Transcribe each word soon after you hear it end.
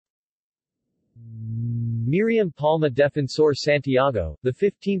Miriam Palma Defensor Santiago, the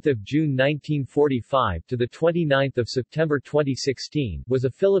 15th of June 1945 to the 29th of September 2016, was a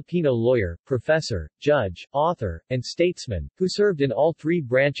Filipino lawyer, professor, judge, author, and statesman who served in all three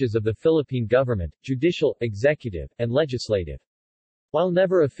branches of the Philippine government: judicial, executive, and legislative. While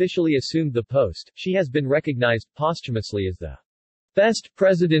never officially assumed the post, she has been recognized posthumously as the best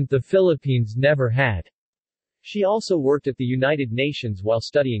president the Philippines never had. She also worked at the United Nations while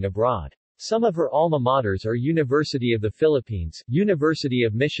studying abroad. Some of her alma maters are University of the Philippines, University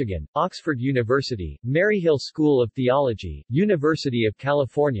of Michigan, Oxford University, Maryhill School of Theology, University of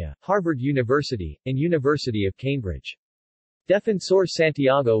California, Harvard University, and University of Cambridge. Defensor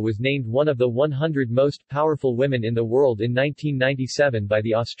Santiago was named one of the 100 most powerful women in the world in 1997 by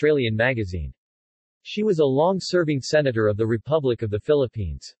the Australian magazine. She was a long-serving senator of the Republic of the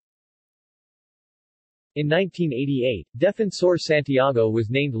Philippines. In 1988, Defensor Santiago was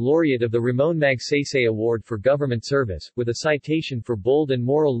named laureate of the Ramon Magsaysay Award for Government Service, with a citation for bold and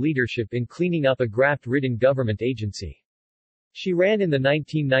moral leadership in cleaning up a graft-ridden government agency. She ran in the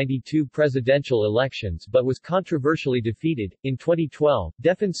 1992 presidential elections but was controversially defeated. In 2012,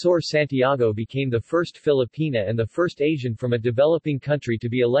 Defensor Santiago became the first Filipina and the first Asian from a developing country to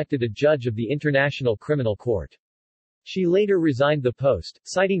be elected a judge of the International Criminal Court. She later resigned the post,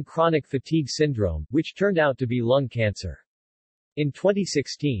 citing chronic fatigue syndrome, which turned out to be lung cancer. In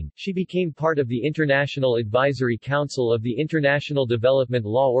 2016, she became part of the International Advisory Council of the International Development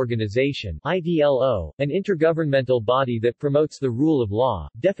Law Organization (IDLO), an intergovernmental body that promotes the rule of law.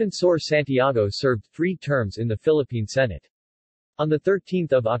 Defensor Santiago served 3 terms in the Philippine Senate. On 13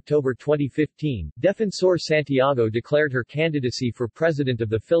 October 2015, Defensor Santiago declared her candidacy for President of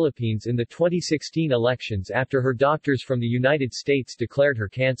the Philippines in the 2016 elections after her doctors from the United States declared her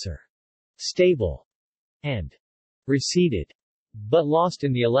cancer stable and receded, but lost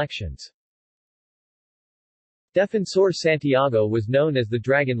in the elections. Defensor Santiago was known as the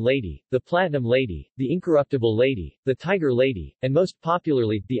Dragon Lady, the Platinum Lady, the Incorruptible Lady, the Tiger Lady, and most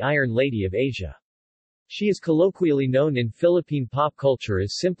popularly, the Iron Lady of Asia. She is colloquially known in Philippine pop culture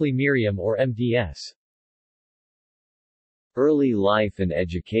as simply Miriam or MDS. Early life and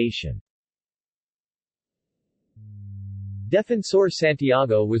education. Defensor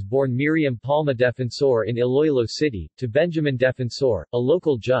Santiago was born Miriam Palma Defensor in Iloilo City, to Benjamin Defensor, a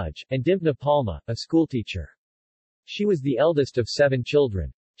local judge, and Dimpna Palma, a schoolteacher. She was the eldest of 7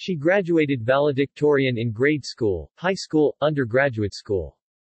 children. She graduated valedictorian in grade school, high school, undergraduate school.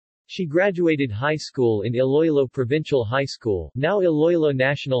 She graduated high school in Iloilo Provincial High School, now Iloilo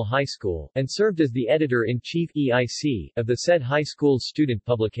National High School, and served as the editor-in-chief (EIC) of the said high school's student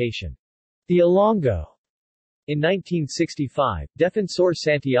publication, The Ilonggo. In 1965, Defensor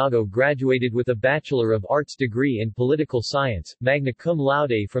Santiago graduated with a Bachelor of Arts degree in Political Science, magna cum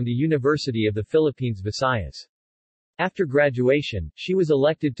laude from the University of the Philippines Visayas. After graduation, she was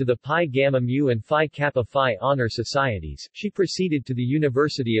elected to the Pi Gamma Mu and Phi Kappa Phi honor societies. She proceeded to the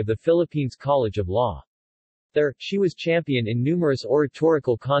University of the Philippines College of Law. There, she was champion in numerous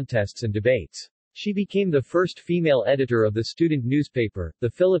oratorical contests and debates. She became the first female editor of the student newspaper,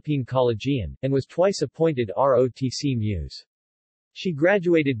 the Philippine Collegian, and was twice appointed ROTC Muse. She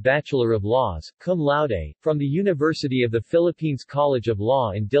graduated Bachelor of Laws, cum laude, from the University of the Philippines College of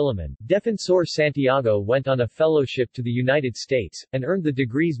Law in Diliman. Defensor Santiago went on a fellowship to the United States, and earned the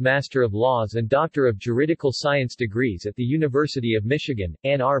degrees Master of Laws and Doctor of Juridical Science degrees at the University of Michigan,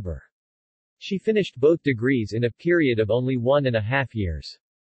 Ann Arbor. She finished both degrees in a period of only 1.5 years.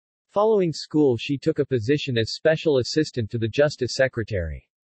 Following school she took a position as Special Assistant to the Justice Secretary.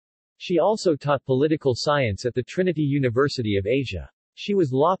 She also taught political science at the Trinity University of Asia. She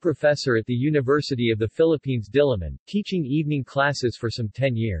was law professor at the University of the Philippines Diliman, teaching evening classes for some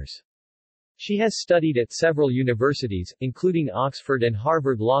 10 years. She has studied at several universities, including Oxford and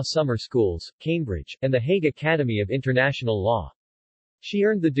Harvard Law Summer Schools, Cambridge, and the Hague Academy of International Law. She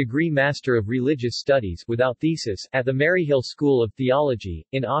earned the degree Master of Religious Studies without thesis at the Maryhill School of Theology.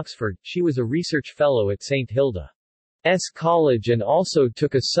 In Oxford, she was a research fellow at St. Hilda's College and also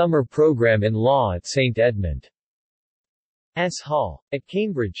took a summer program in law at St. Edmund's Hall. At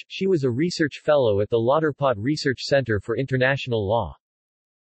Cambridge, she was a research fellow at the Lauterpacht Research Center for International Law.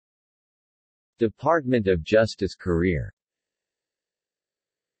 Department of Justice career.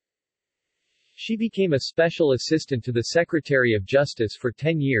 She became a special assistant to the Secretary of Justice for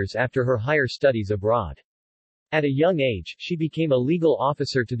 10 years after her higher studies abroad. At a young age, she became a legal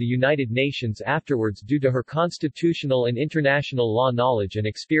officer to the United Nations afterwards due to her constitutional and international law knowledge and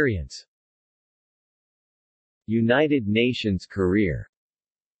experience. United Nations career.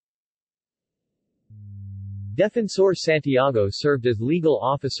 Defensor Santiago served as legal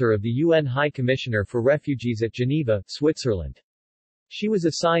officer of the UN High Commissioner for Refugees at Geneva, Switzerland. She was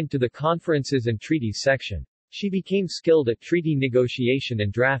assigned to the Conferences and Treaties section. She became skilled at treaty negotiation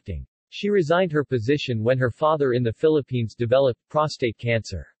and drafting. She resigned her position when her father in the Philippines developed prostate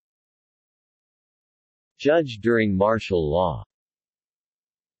cancer. Judge during martial law.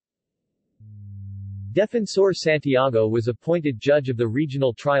 Defensor Santiago was appointed judge of the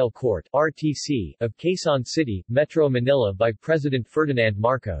Regional Trial Court (RTC) of Quezon City, Metro Manila by President Ferdinand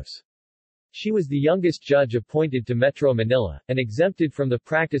Marcos. She was the youngest judge appointed to Metro Manila, and exempted from the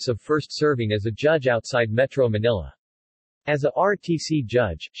practice of first serving as a judge outside Metro Manila. As a RTC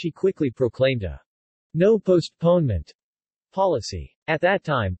judge, she quickly proclaimed a no postponement policy. At that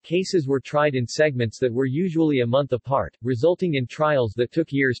time, cases were tried in segments that were usually a month apart, resulting in trials that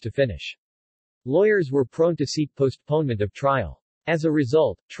took years to finish. Lawyers were prone to seek postponement of trial. As a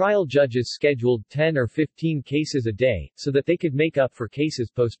result, trial judges scheduled 10 or 15 cases a day, so that they could make up for cases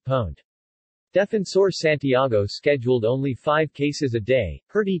postponed. Defensor Santiago scheduled only 5 cases a day,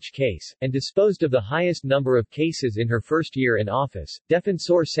 heard each case, and disposed of the highest number of cases in her first year in office.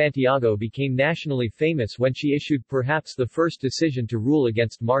 Defensor Santiago became nationally famous when she issued perhaps the first decision to rule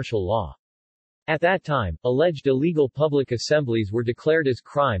against martial law. At that time, alleged illegal public assemblies were declared as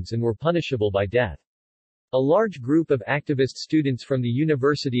crimes and were punishable by death. A large group of activist students from the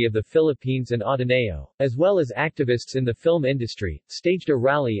University of the Philippines and Ateneo, as well as activists in the film industry, staged a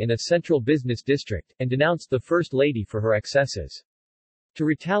rally in a central business district, and denounced the First Lady for her excesses. To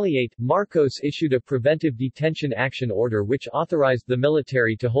retaliate, Marcos issued a preventive detention action order which authorized the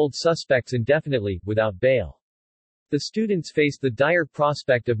military to hold suspects indefinitely, without bail. The students faced the dire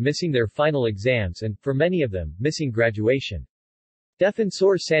prospect of missing their final exams and, for many of them, missing graduation.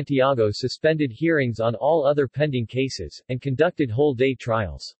 Defensor Santiago suspended hearings on all other pending cases, and conducted whole-day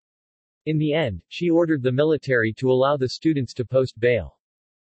trials. In the end, she ordered the military to allow the students to post bail.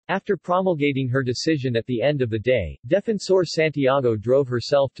 After promulgating her decision at the end of the day, Defensor Santiago drove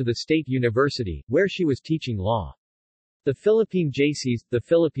herself to the State University, where she was teaching law. The Philippine Jaycees, the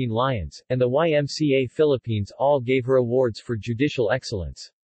Philippine Lions, and the YMCA Philippines all gave her awards for judicial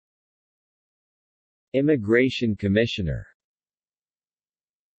excellence. Immigration Commissioner.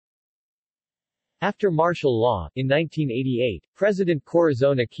 After martial law, in 1988, President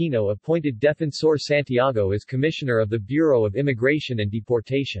Corazon Aquino appointed Defensor Santiago as Commissioner of the Bureau of Immigration and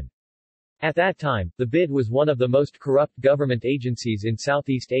Deportation. At that time, the BID was one of the most corrupt government agencies in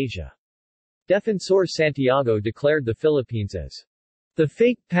Southeast Asia. Defensor Santiago declared the Philippines as the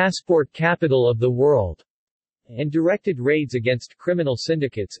fake passport capital of the world, and directed raids against criminal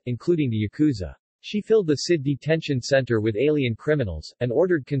syndicates, including the Yakuza. She filled the SID detention center with alien criminals, and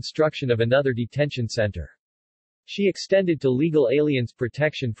ordered construction of another detention center. She extended to legal aliens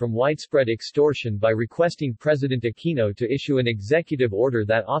protection from widespread extortion by requesting President Aquino to issue an executive order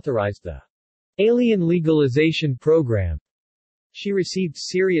that authorized the alien legalization program. She received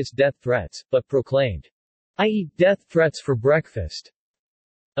serious death threats, but proclaimed, "I eat death threats for breakfast."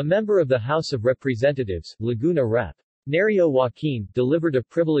 A member of the House of Representatives, Laguna Rep. Nerio Joaquin, delivered a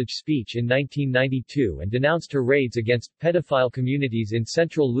privileged speech in 1992 and denounced her raids against pedophile communities in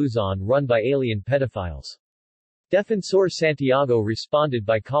central Luzon run by alien pedophiles. Defensor Santiago responded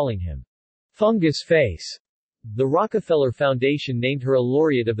by calling him fungus face. The Rockefeller Foundation named her a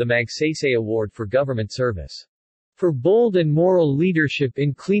laureate of the Magsaysay Award for Government Service for bold and moral leadership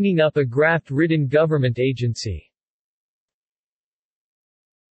in cleaning up a graft-ridden government agency.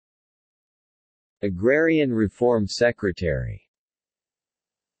 Agrarian Reform Secretary.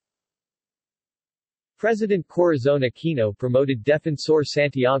 President Corazon Aquino promoted Defensor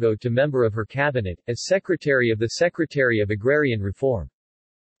Santiago to member of her cabinet, as Secretary of the Secretary of Agrarian Reform.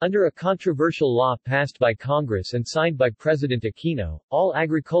 Under a controversial law passed by Congress and signed by President Aquino, all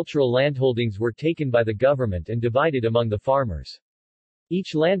agricultural landholdings were taken by the government and divided among the farmers.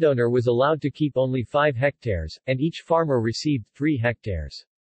 Each landowner was allowed to keep only 5 hectares, and each farmer received 3 hectares.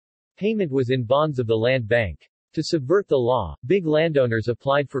 Payment was in bonds of the land bank. To subvert the law, big landowners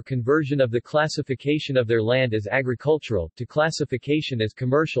applied for conversion of the classification of their land as agricultural, to classification as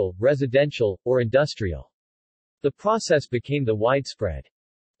commercial, residential, or industrial. The process became the widespread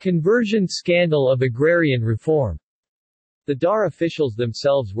conversion scandal of agrarian reform. The DAR officials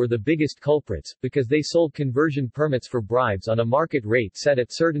themselves were the biggest culprits, because they sold conversion permits for bribes on a market rate set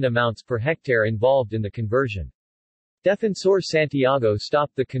at certain amounts per hectare involved in the conversion. Defensor Santiago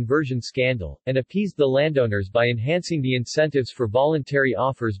stopped the conversion scandal, and appeased the landowners by enhancing the incentives for voluntary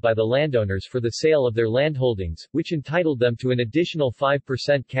offers by the landowners for the sale of their landholdings, which entitled them to an additional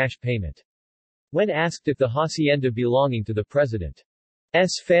 5% cash payment. When asked if the hacienda belonging to the president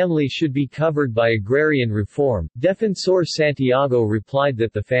family should be covered by agrarian reform. Defensor Santiago replied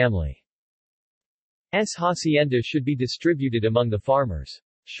that the family's hacienda should be distributed among the farmers.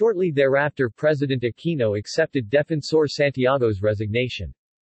 Shortly thereafter, President Aquino accepted Defensor Santiago's resignation.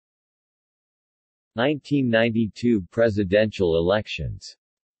 1992 presidential elections.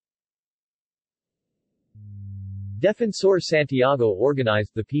 Defensor Santiago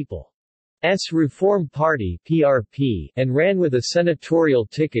organized the People's Reform Party (PRP) and ran with a senatorial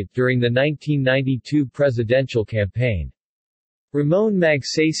ticket during the 1992 presidential campaign. Ramon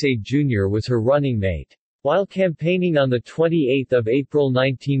Magsaysay Jr. was her running mate. While campaigning on 28 April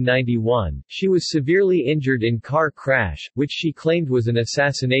 1991, she was severely injured in car crash, which she claimed was an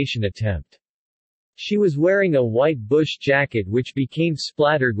assassination attempt. She was wearing a white bush jacket which became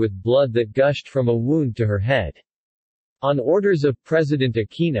splattered with blood that gushed from a wound to her head. On orders of President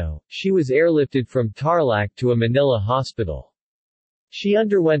Aquino, she was airlifted from Tarlac to a Manila hospital. She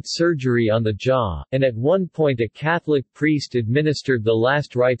underwent surgery on the jaw, and at one point a Catholic priest administered the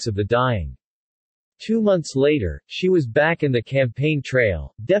last rites of the dying. 2 months later, she was back in the campaign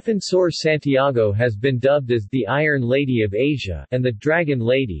trail. Defensor Santiago has been dubbed as the Iron Lady of Asia and the Dragon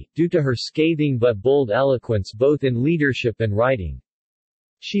Lady, due to her scathing but bold eloquence both in leadership and writing.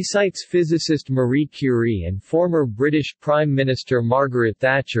 She cites physicist Marie Curie and former British Prime Minister Margaret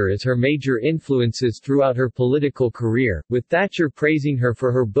Thatcher as her major influences throughout her political career, with Thatcher praising her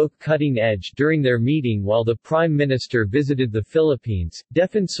for her book Cutting Edge during their meeting while the Prime Minister visited the Philippines.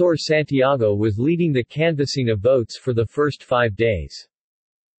 Defensor Santiago was leading the canvassing of votes for the first 5 days.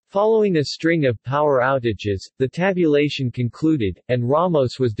 Following a string of power outages, the tabulation concluded, and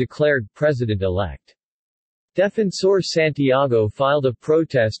Ramos was declared president-elect. Defensor Santiago filed a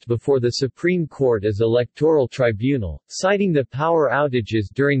protest before the Supreme Court as electoral tribunal, citing the power outages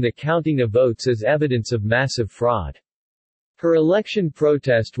during the counting of votes as evidence of massive fraud. Her election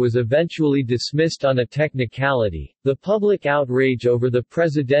protest was eventually dismissed on a technicality. The public outrage over the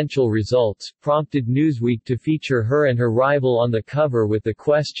presidential results prompted Newsweek to feature her and her rival on the cover with the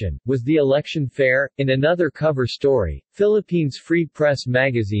question, "Was the election fair?" In another cover story, Philippines Free Press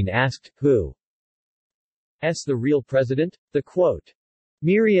magazine asked, "Who is the real president?" The quote,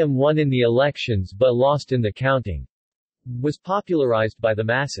 "Miriam won in the elections but lost in the counting," was popularized by the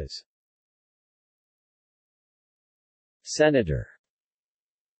masses. Senator.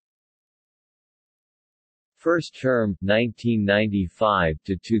 First term, 1995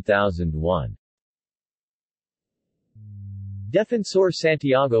 to 2001. Defensor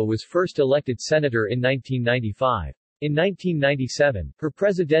Santiago was first elected senator in 1995. In 1997, her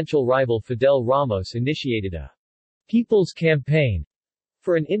presidential rival Fidel Ramos initiated a People's Campaign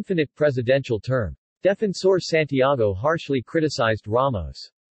for an infinite presidential term. Defensor Santiago harshly criticized Ramos'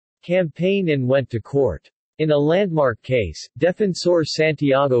 campaign and went to court. In a landmark case, Defensor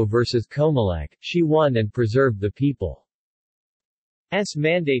Santiago vs. Comelec, she won and preserved the people's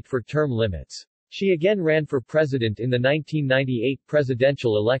mandate for term limits. She again ran for president in the 1998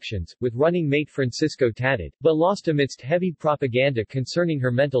 presidential elections, with running mate Francisco Tatid, but lost amidst heavy propaganda concerning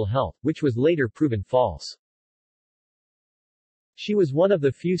her mental health, which was later proven false. She was one of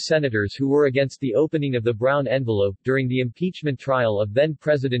the few senators who were against the opening of the brown envelope during the impeachment trial of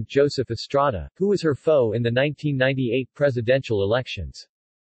then-President Joseph Estrada, who was her foe in the 1998 presidential elections.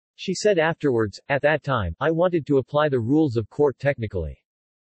 She said afterwards, "At that time, I wanted to apply the rules of court technically.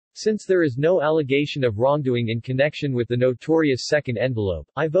 Since there is no allegation of wrongdoing in connection with the notorious second envelope,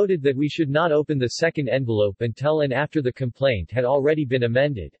 I voted that we should not open the second envelope until and after the complaint had already been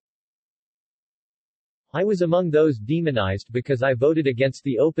amended. I was among those demonized because I voted against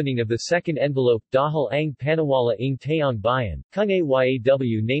the opening of the second envelope dahil ang panawala ng taong bayan, kung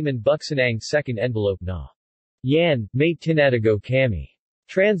ayaw naman buksan ang second envelope na. Yan, may tinatago kami."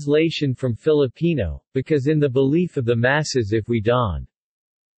 Translation from Filipino, because in the belief of the masses if we don't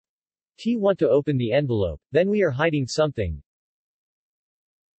want to open the envelope, then we are hiding something.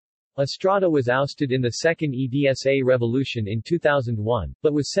 Estrada was ousted in the second EDSA revolution in 2001,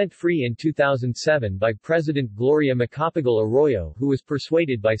 but was set free in 2007 by President Gloria Macapagal Arroyo, who was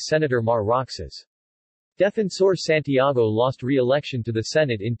persuaded by Senator Mar Roxas. Defensor Santiago lost re-election to the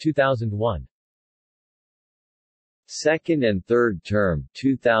Senate in 2001. Second and third term,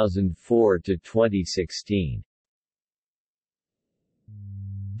 2004 to 2016.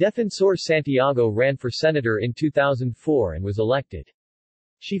 Defensor Santiago ran for senator in 2004 and was elected.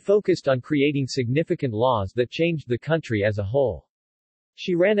 She focused on creating significant laws that changed the country as a whole.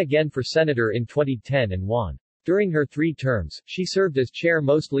 She ran again for senator in 2010 and won. During her 3 terms, she served as chair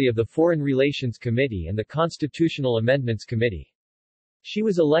mostly of the Foreign Relations Committee and the Constitutional Amendments Committee. She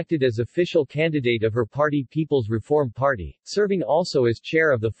was elected as official candidate of her party People's Reform Party, serving also as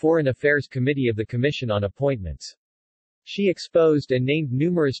chair of the Foreign Affairs Committee of the Commission on Appointments. She exposed and named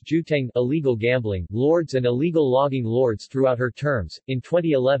numerous jutang illegal gambling lords and illegal logging lords throughout her terms. In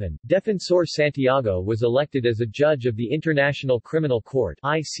 2011, Defensor Santiago was elected as a judge of the International Criminal Court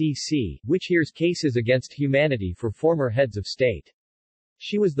 (ICC), which hears cases against humanity for former heads of state.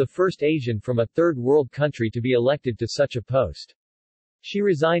 She was the first Asian from a third world country to be elected to such a post. She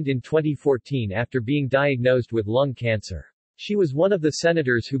resigned in 2014 after being diagnosed with lung cancer. She was one of the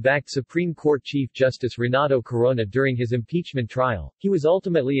senators who backed Supreme Court Chief Justice Renato Corona during his impeachment trial. He was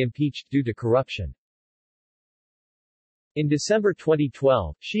ultimately impeached due to corruption. In December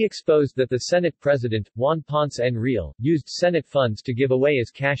 2012, she exposed that the Senate President, Juan Ponce Enrile, used Senate funds to give away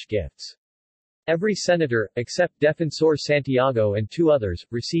as cash gifts. Every senator, except Defensor Santiago and 2 others,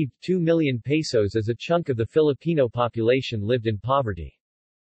 received 2 million pesos as a chunk of the Filipino population lived in poverty.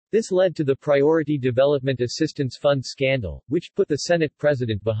 This led to the Priority Development Assistance Fund scandal, which put the Senate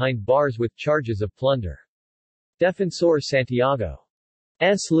President behind bars with charges of plunder. Defensor Santiago's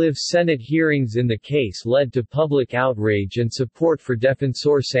live Senate hearings in the case led to public outrage and support for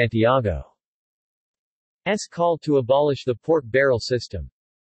Defensor Santiago's call to abolish the pork barrel system.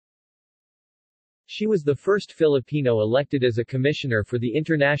 She was the first Filipino elected as a commissioner for the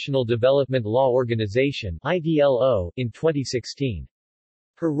International Development Law Organization (IDLO) in 2016.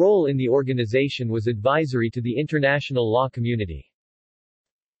 Her role in the organization was advisory to the international law community.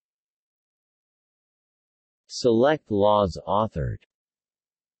 Select laws authored.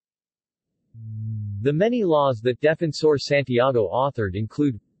 The many laws that Defensor Santiago authored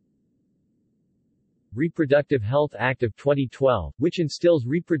include Reproductive Health Act of 2012, which instills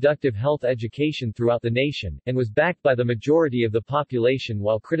reproductive health education throughout the nation, and was backed by the majority of the population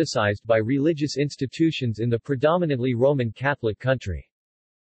while criticized by religious institutions in the predominantly Roman Catholic country.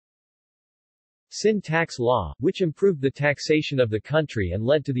 Sin Tax Law, which improved the taxation of the country and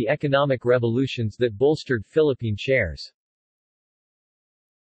led to the economic revolutions that bolstered Philippine shares.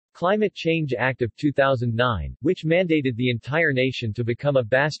 Climate Change Act of 2009, which mandated the entire nation to become a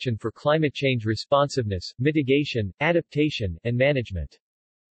bastion for climate change responsiveness, mitigation, adaptation, and management.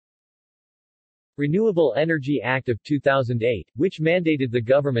 Renewable Energy Act of 2008, which mandated the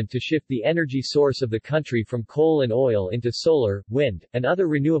government to shift the energy source of the country from coal and oil into solar, wind, and other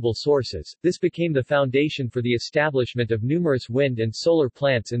renewable sources. This became the foundation for the establishment of numerous wind and solar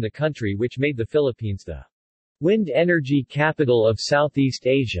plants in the country, which made the Philippines the wind energy capital of Southeast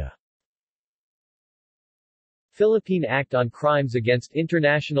Asia. Philippine Act on Crimes Against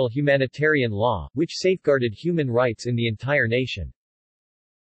International Humanitarian Law, which safeguarded human rights in the entire nation.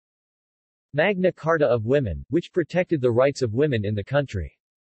 Magna Carta of Women, which protected the rights of women in the country.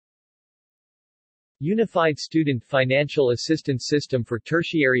 Unified Student Financial Assistance System for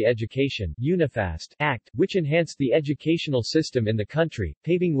Tertiary Education (UNIFAST) Act, which enhanced the educational system in the country,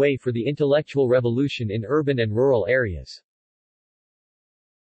 paving way for the intellectual revolution in urban and rural areas.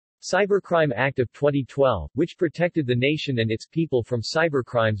 Cybercrime Act of 2012, which protected the nation and its people from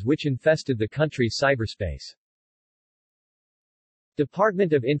cybercrimes which infested the country's cyberspace.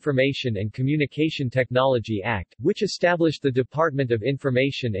 Department of Information and Communication Technology Act, which established the Department of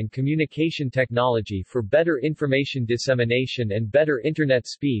Information and Communication Technology for better information dissemination and better Internet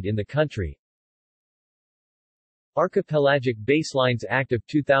speed in the country. Archipelagic Baselines Act of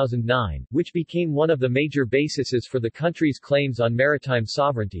 2009, which became one of the major bases for the country's claims on maritime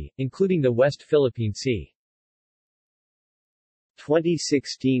sovereignty, including the West Philippine Sea.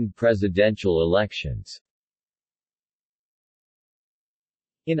 2016 presidential elections.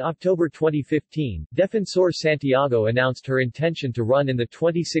 In October 2015, Defensor Santiago announced her intention to run in the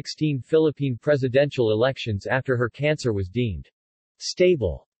 2016 Philippine presidential elections after her cancer was deemed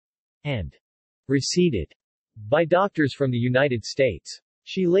stable and receded by doctors from the United States.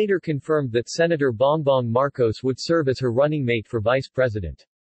 She later confirmed that Senator Bongbong Marcos would serve as her running mate for vice president.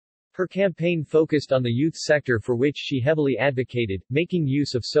 Her campaign focused on the youth sector, for which she heavily advocated, making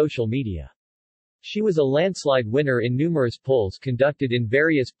use of social media. She was a landslide winner in numerous polls conducted in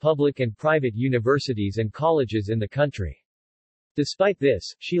various public and private universities and colleges in the country. Despite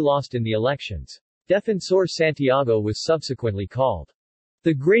this, she lost in the elections. Defensor Santiago was subsequently called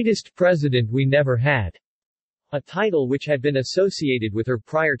the greatest president we never had, a title which had been associated with her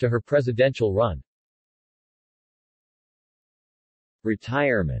prior to her presidential run.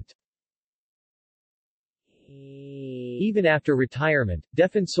 Retirement. Even after retirement,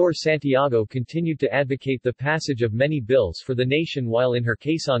 Defensor Santiago continued to advocate the passage of many bills for the nation while in her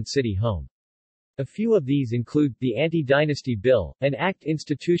Quezon City home. A few of these include, the Anti-Dynasty Bill, an act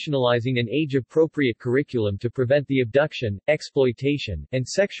institutionalizing an age-appropriate curriculum to prevent the abduction, exploitation, and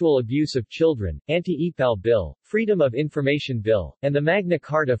sexual abuse of children, Anti-EPAL Bill, Freedom of Information Bill, and the Magna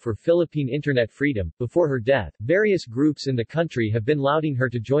Carta for Philippine Internet Freedom. Before her death, various groups in the country have been lauding her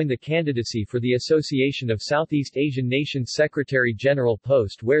to join the candidacy for the Association of Southeast Asian Nations Secretary-General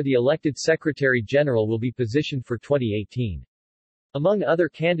post, where the elected Secretary-General will be positioned for 2018. Among other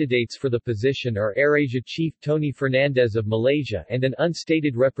candidates for the position are AirAsia Chief Tony Fernandez of Malaysia and an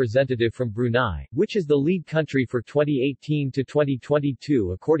unstated representative from Brunei, which is the lead country for 2018 to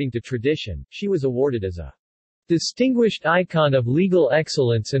 2022. According to tradition, she was awarded as a distinguished icon of legal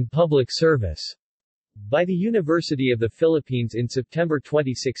excellence and public service by the University of the Philippines in September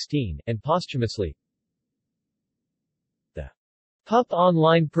 2016, and posthumously the PUP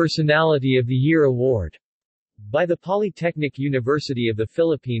Online Personality of the Year Award by the Polytechnic University of the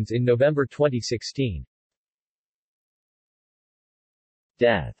Philippines in November 2016.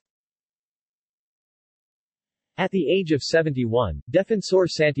 Death. At the age of 71, Defensor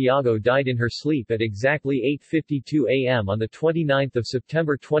Santiago died in her sleep at exactly 8:52 a.m. on 29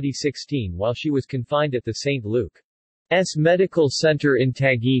 September 2016 while she was confined at the St. Luke's Medical Center in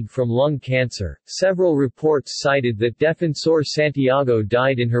Taguig from lung cancer. Several reports cited that Defensor Santiago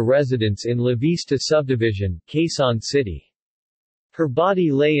died in her residence in La Vista Subdivision, Quezon City. Her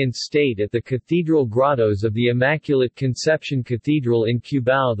body lay in state at the Cathedral Grottos of the Immaculate Conception Cathedral in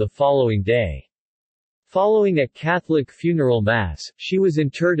Cubao the following day. Following a Catholic funeral mass, she was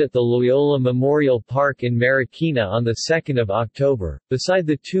interred at the Loyola Memorial Park in Marikina on 2 October, beside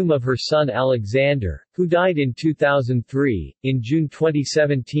the tomb of her son Alexander, who died in 2003. In June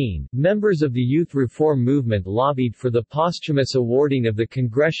 2017, members of the Youth Reform Movement lobbied for the posthumous awarding of the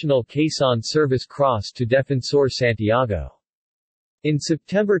Congressional Quezon Service Cross to Defensor Santiago. In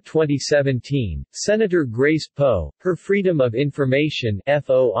September 2017, Senator Grace Poe, her Freedom of Information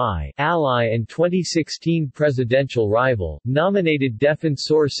 (FOI) ally and 2016 presidential rival, nominated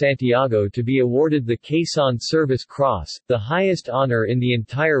Defensor Santiago to be awarded the Quezon Service Cross, the highest honor in the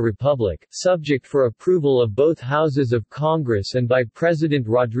entire republic, subject for approval of both houses of Congress and by President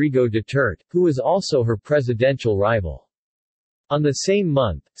Rodrigo Duterte, who was also her presidential rival. On the same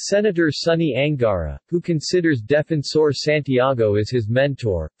month, Senator Sonny Angara, who considers Defensor Santiago as his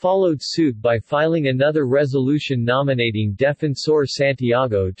mentor, followed suit by filing another resolution nominating Defensor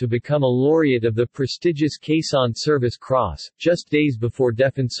Santiago to become a laureate of the prestigious Quezon Service Cross, just days before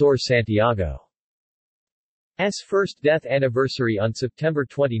Defensor Santiago's first death anniversary on September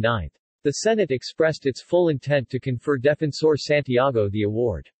 29. The Senate expressed its full intent to confer Defensor Santiago the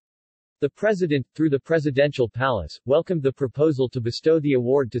award. The President, through the Presidential Palace, welcomed the proposal to bestow the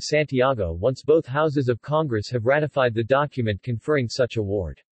award to Santiago once both houses of Congress have ratified the document conferring such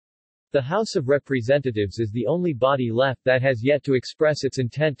award. The House of Representatives is the only body left that has yet to express its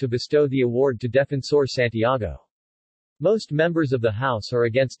intent to bestow the award to Defensor Santiago. Most members of the House are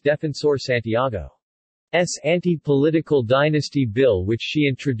against Defensor Santiago's anti-political dynasty bill which she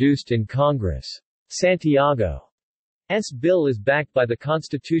introduced in Congress. Santiago's bill is backed by the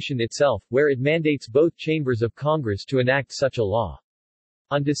Constitution itself, where it mandates both chambers of Congress to enact such a law.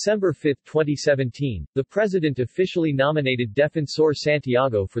 On December 5, 2017, the President officially nominated Defensor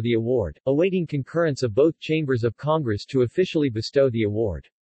Santiago for the award, awaiting concurrence of both chambers of Congress to officially bestow the award.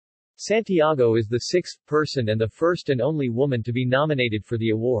 Santiago is the sixth person and the first and only woman to be nominated for the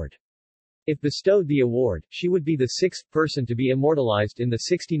award. If bestowed the award, she would be the sixth person to be immortalized in the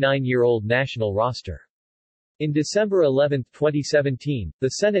 69-year-old national roster. In December 11, 2017, the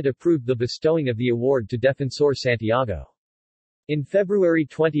Senate approved the bestowing of the award to Defensor Santiago. In February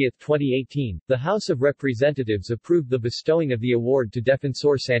 20, 2018, the House of Representatives approved the bestowing of the award to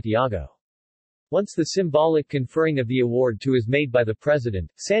Defensor Santiago. Once the symbolic conferring of the award is made by the President,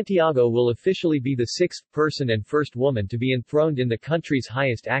 Santiago will officially be the sixth person and first woman to be enthroned in the country's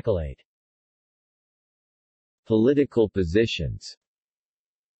highest accolade. Political positions.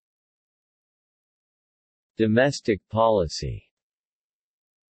 Domestic policy.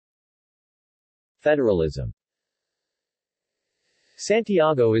 Federalism.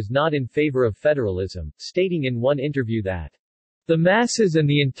 Santiago is not in favor of federalism, stating in one interview that the masses and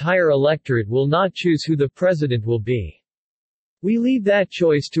the entire electorate will not choose who the president will be. We leave that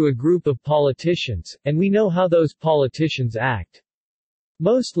choice to a group of politicians, and we know how those politicians act.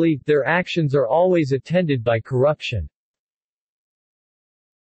 Mostly, their actions are always attended by corruption.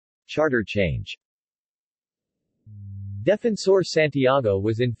 Charter change. Defensor Santiago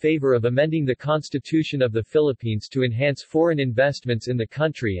was in favor of amending the Constitution of the Philippines to enhance foreign investments in the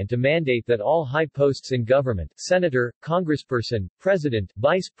country and to mandate that all high posts in government, senator, congressperson, president,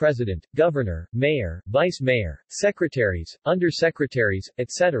 vice president, governor, mayor, vice mayor, secretaries, undersecretaries,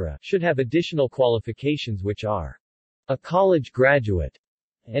 etc., should have additional qualifications which are a college graduate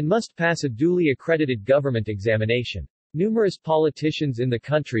and must pass a duly accredited government examination. Numerous politicians in the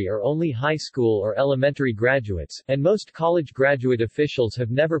country are only high school or elementary graduates, and most college graduate officials have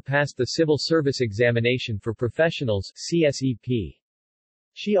never passed the Civil Service Examination for Professionals (CSEP).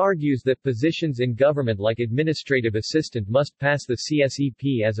 She argues that positions in government like administrative assistant must pass the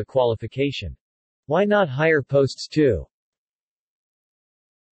CSEP as a qualification. Why not higher posts too?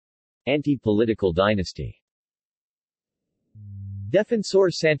 Anti-political dynasty. Defensor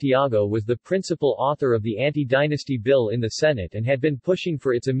Santiago was the principal author of the anti-dynasty bill in the Senate and had been pushing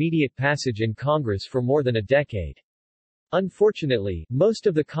for its immediate passage in Congress for more than a decade. Unfortunately, most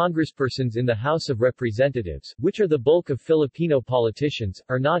of the congresspersons in the House of Representatives, which are the bulk of Filipino politicians,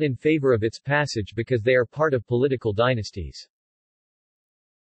 are not in favor of its passage because they are part of political dynasties.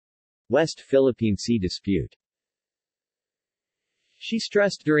 West Philippine Sea dispute. She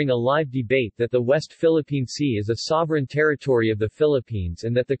stressed during a live debate that the West Philippine Sea is a sovereign territory of the Philippines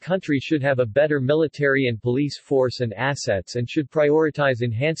and that the country should have a better military and police force and assets and should prioritize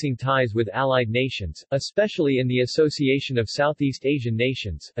enhancing ties with allied nations, especially in the Association of Southeast Asian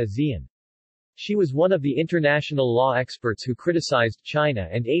Nations, ASEAN. She was one of the international law experts who criticized China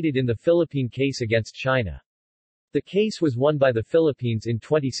and aided in the Philippine case against China. The case was won by the Philippines in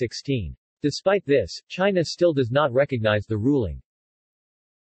 2016. Despite this, China still does not recognize the ruling.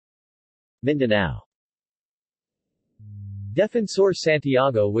 Mindanao. Defensor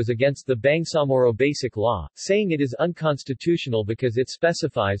Santiago was against the Bangsamoro Basic Law, saying it is unconstitutional because it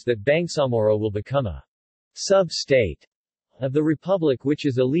specifies that Bangsamoro will become a sub-state of the Republic which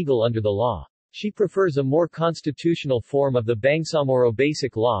is illegal under the law. She prefers a more constitutional form of the Bangsamoro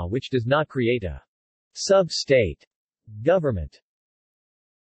Basic Law which does not create a sub-state government.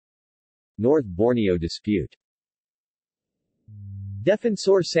 North Borneo dispute.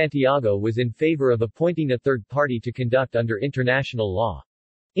 Defensor Santiago was in favor of appointing a third party to conduct under international law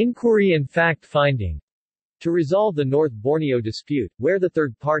inquiry and fact-finding to resolve the North Borneo dispute, where the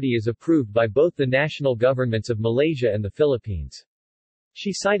third party is approved by both the national governments of Malaysia and the Philippines.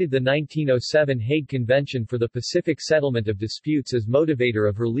 She cited the 1907 Hague Convention for the Pacific Settlement of Disputes as motivator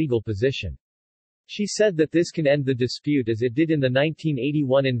of her legal position. She said that this can end the dispute as it did in the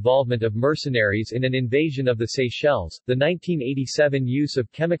 1981 involvement of mercenaries in an invasion of the Seychelles, the 1987 use of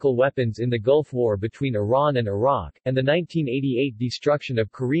chemical weapons in the Gulf War between Iran and Iraq, and the 1988 destruction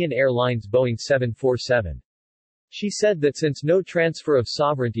of Korean Airlines Boeing 747. She said that since no transfer of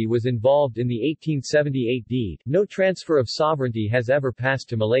sovereignty was involved in the 1878 deed, no transfer of sovereignty has ever passed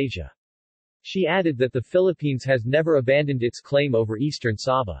to Malaysia. She added that the Philippines has never abandoned its claim over Eastern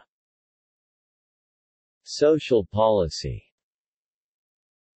Sabah. Social policy.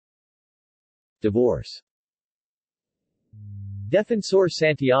 Divorce. Defensor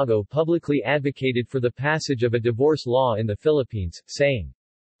Santiago publicly advocated for the passage of a divorce law in the Philippines, saying,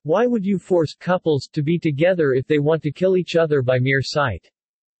 "Why would you force couples to be together if they want to kill each other by mere sight?"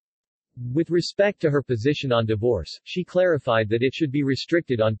 With respect to her position on divorce, she clarified that it should be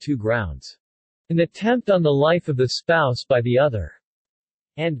restricted on two grounds: an attempt on the life of the spouse by the other,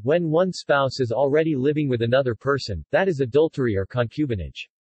 and, when one spouse is already living with another person, that is adultery or concubinage.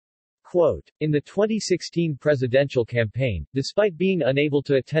 Quote, in the 2016 presidential campaign, despite being unable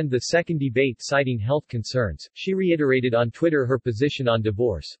to attend the second debate citing health concerns, she reiterated on Twitter her position on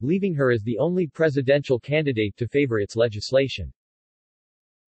divorce, leaving her as the only presidential candidate to favor its legislation.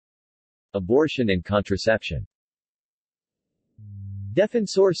 Abortion and contraception.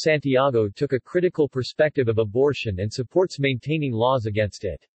 Defensor Santiago took a critical perspective of abortion and supports maintaining laws against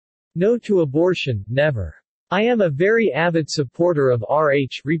it. No to abortion, never. I am a very avid supporter of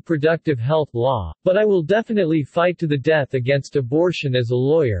RH reproductive health law, but I will definitely fight to the death against abortion as a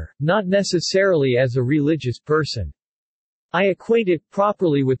lawyer, not necessarily as a religious person. I equate it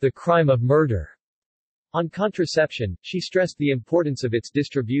properly with the crime of murder. On contraception, she stressed the importance of its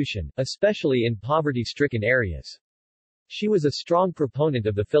distribution, especially in poverty-stricken areas. She was a strong proponent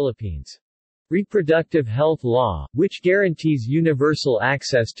of the Philippines' reproductive health law, which guarantees universal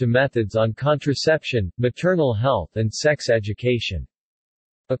access to methods on contraception, maternal health and sex education.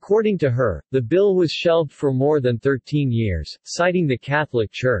 According to her, the bill was shelved for more than 13 years, citing the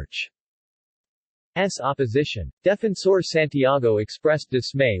Catholic Church's opposition. Defensor Santiago expressed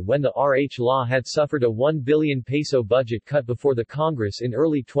dismay when the RH law had suffered a 1 billion peso budget cut before the Congress in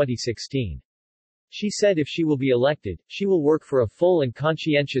early 2016. She said if she will be elected, she will work for a full and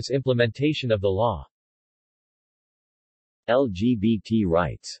conscientious implementation of the law. LGBT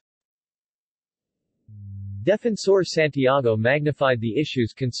rights. Defensor Santiago magnified the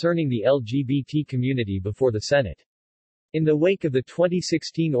issues concerning the LGBT community before the Senate. In the wake of the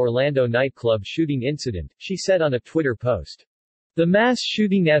 2016 Orlando nightclub shooting incident, she said on a Twitter post, "The mass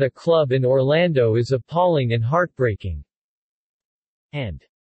shooting at a club in Orlando is appalling and heartbreaking. And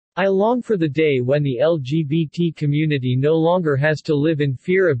I long for the day when the LGBT community no longer has to live in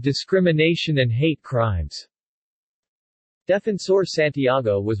fear of discrimination and hate crimes." Defensor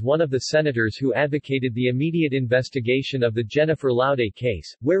Santiago was one of the senators who advocated the immediate investigation of the Jennifer Laude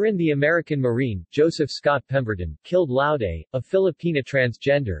case, wherein the American Marine, Joseph Scott Pemberton, killed Laude, a Filipina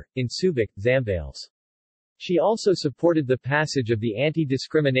transgender, in Subic, Zambales. She also supported the passage of the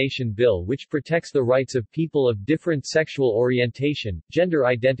Anti-Discrimination Bill, which protects the rights of people of different sexual orientation, gender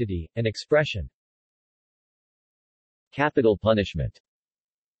identity, and expression. Capital punishment.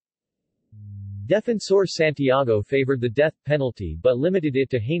 Defensor Santiago favored the death penalty but limited it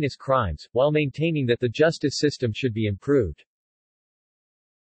to heinous crimes, while maintaining that the justice system should be improved.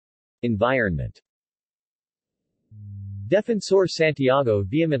 Environment. Defensor Santiago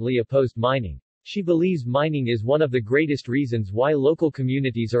vehemently opposed mining. She believes mining is one of the greatest reasons why local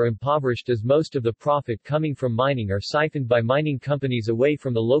communities are impoverished, as most of the profit coming from mining are siphoned by mining companies away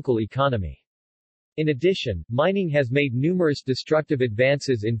from the local economy. In addition, mining has made numerous destructive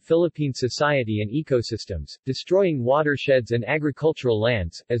advances in Philippine society and ecosystems, destroying watersheds and agricultural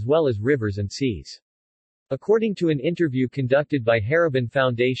lands, as well as rivers and seas. According to an interview conducted by Haribon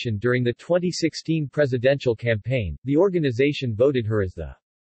Foundation during the 2016 presidential campaign, the organization voted her as the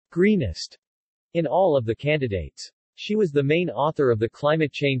greenest in all of the candidates. She was the main author of the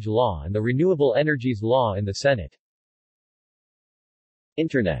Climate Change Law and the Renewable Energies Law in the Senate.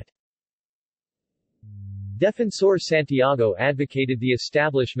 Internet. Defensor Santiago advocated the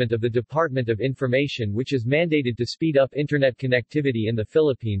establishment of the Department of Information, which is mandated to speed up internet connectivity in the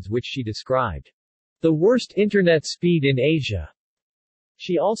Philippines, which she described the worst internet speed in Asia.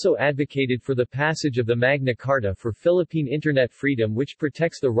 She also advocated for the passage of the Magna Carta for Philippine Internet Freedom, which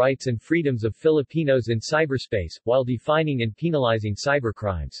protects the rights and freedoms of Filipinos in cyberspace, while defining and penalizing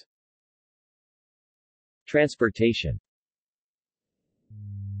cybercrimes. Transportation.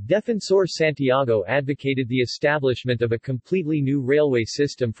 Defensor Santiago advocated the establishment of a completely new railway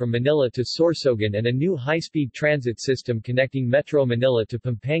system from Manila to Sorsogon and a new high-speed transit system connecting Metro Manila to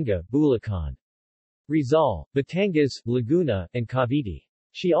Pampanga, Bulacan, Rizal, Batangas, Laguna, and Cavite.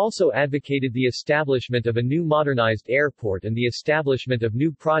 She also advocated the establishment of a new modernized airport and the establishment of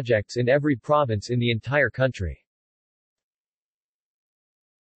new projects in every province in the entire country.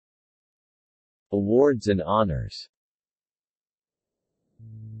 Awards and honors.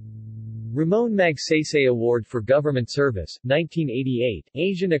 Ramon Magsaysay Award for Government Service, 1988,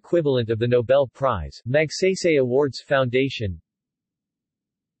 Asian equivalent of the Nobel Prize, Magsaysay Awards Foundation.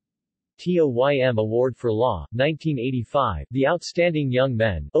 TOYM Award for Law, 1985, The Outstanding Young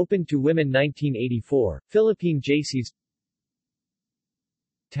Men, Open to Women 1984, Philippine Jaycees.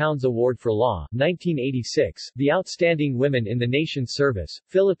 Towns Award for Law, 1986, The Outstanding Women in the Nation's Service,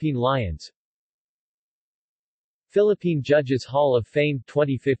 Philippine Lions. Philippine Judges Hall of Fame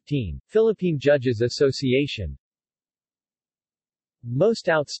 2015, Philippine Judges Association. Most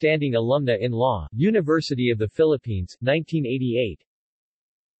Outstanding Alumna in Law, University of the Philippines, 1988.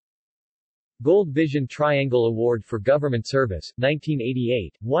 Gold Vision Triangle Award for Government Service,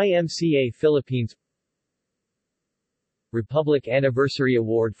 1988, YMCA Philippines. Republic Anniversary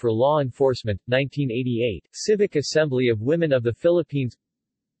Award for Law Enforcement, 1988, Civic Assembly of Women of the Philippines.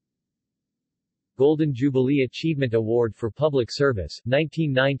 Golden Jubilee Achievement Award for Public Service,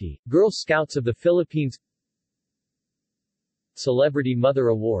 1990, Girl Scouts of the Philippines. Celebrity Mother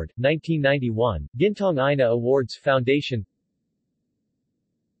Award, 1991, Gintong Ina Awards Foundation.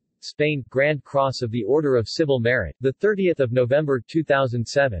 Spain, Grand Cross of the Order of Civil Merit, 30 November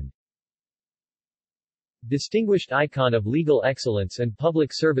 2007. Distinguished Icon of Legal Excellence and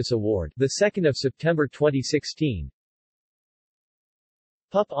Public Service Award, 2 September 2016.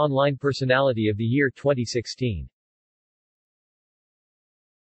 PUP Online Personality of the Year 2016.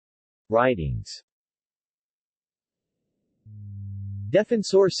 Writings.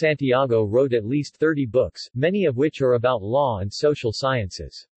 Defensor Santiago wrote at least 30 books, many of which are about law and social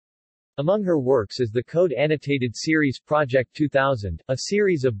sciences. Among her works is the Code Annotated Series Project 2000, a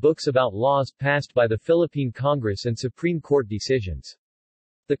series of books about laws passed by the Philippine Congress and Supreme Court decisions.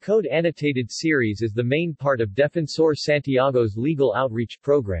 The Code Annotated series is the main part of Defensor Santiago's legal outreach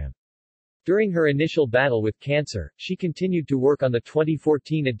program. During her initial battle with cancer, she continued to work on the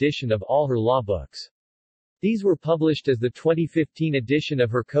 2014 edition of all her law books. These were published as the 2015 edition of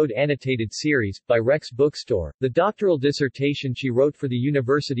her Code Annotated series, by Rex Bookstore. The doctoral dissertation she wrote for the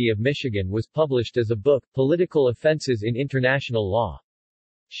University of Michigan was published as a book, Political Offenses in International Law.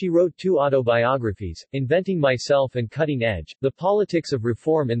 She wrote 2 autobiographies, Inventing Myself and Cutting Edge, The Politics of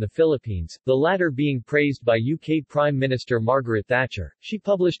Reform in the Philippines, the latter being praised by UK Prime Minister Margaret Thatcher. She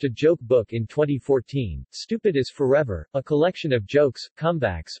published a joke book in 2014, Stupid is Forever, a collection of jokes,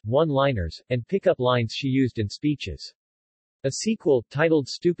 comebacks, one-liners, and pick-up lines she used in speeches. A sequel, titled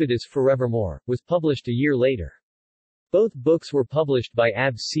Stupid is Forevermore, was published a year later. Both books were published by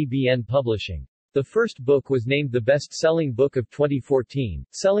ABS-CBN Publishing. The first book was named the best-selling book of 2014,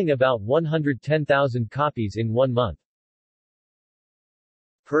 selling about 110,000 copies in 1 month.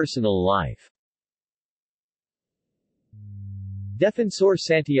 Personal life. Defensor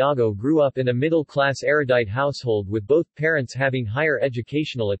Santiago grew up in a middle-class erudite household with both parents having higher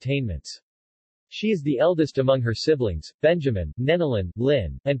educational attainments. She is the eldest among her siblings, Benjamin, Nenelin,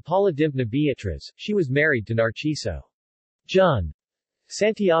 Lynn, and Paula Dimpna Beatriz. She was married to Narciso John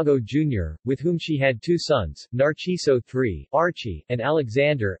Santiago Jr., with whom she had 2 sons, Narciso III, Archie, and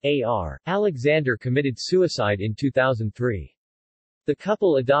Alexander, A.R. Alexander committed suicide in 2003. The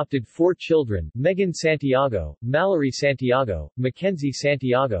couple adopted 4 children, Megan Santiago, Mallory Santiago, Mackenzie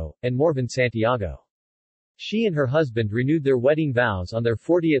Santiago, and Morvan Santiago. She and her husband renewed their wedding vows on their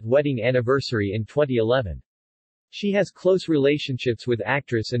 40th wedding anniversary in 2011. She has close relationships with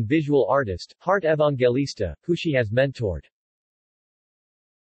actress and visual artist, Heart Evangelista, who she has mentored.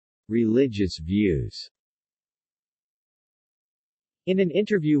 Religious views. In an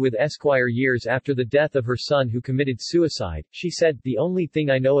interview with Esquire years after the death of her son who committed suicide, she said, "The only thing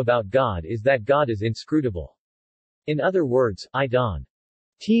I know about God is that God is inscrutable. In other words, I don't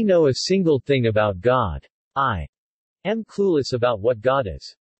know a single thing about God. I am clueless about what God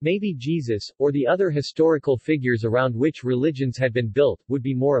is. Maybe Jesus, or the other historical figures around which religions had been built, would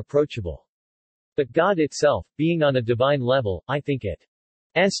be more approachable. But God itself, being on a divine level, I think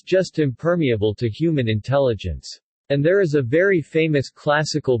it's just impermeable to human intelligence. And there is a very famous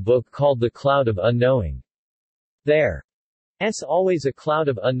classical book called The Cloud of Unknowing. There's always a cloud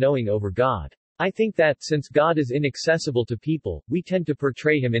of unknowing over God. I think that, since God is inaccessible to people, we tend to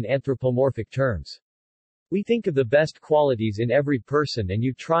portray him in anthropomorphic terms. We think of the best qualities in every person and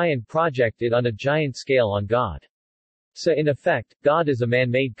you try and project it on a giant scale on God. So in effect, God is a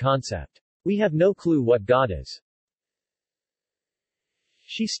man-made concept. We have no clue what God is."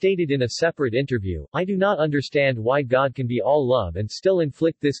 She stated in a separate interview, "I do not understand why God can be all love and still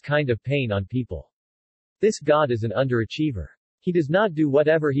inflict this kind of pain on people. This God is an underachiever. He does not do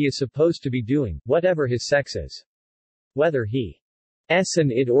whatever he is supposed to be doing, whatever his sex is. Whether he's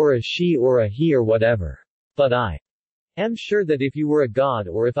an it or a she or a he or whatever. But I am sure that if you were a God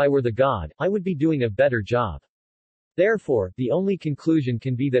or if I were the God, I would be doing a better job. Therefore, the only conclusion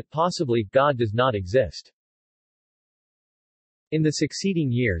can be that possibly, God does not exist." In the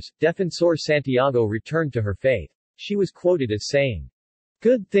succeeding years, Defensor Santiago returned to her faith. She was quoted as saying,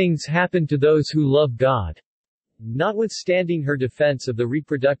 "Good things happen to those who love God." Notwithstanding her defense of the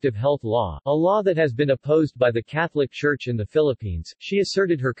reproductive health law, a law that has been opposed by the Catholic Church in the Philippines, she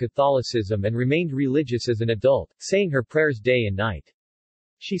asserted her Catholicism and remained religious as an adult, saying her prayers day and night.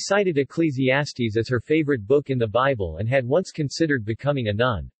 She cited Ecclesiastes as her favorite book in the Bible and had once considered becoming a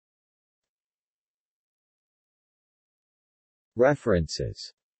nun.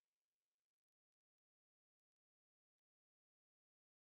 References.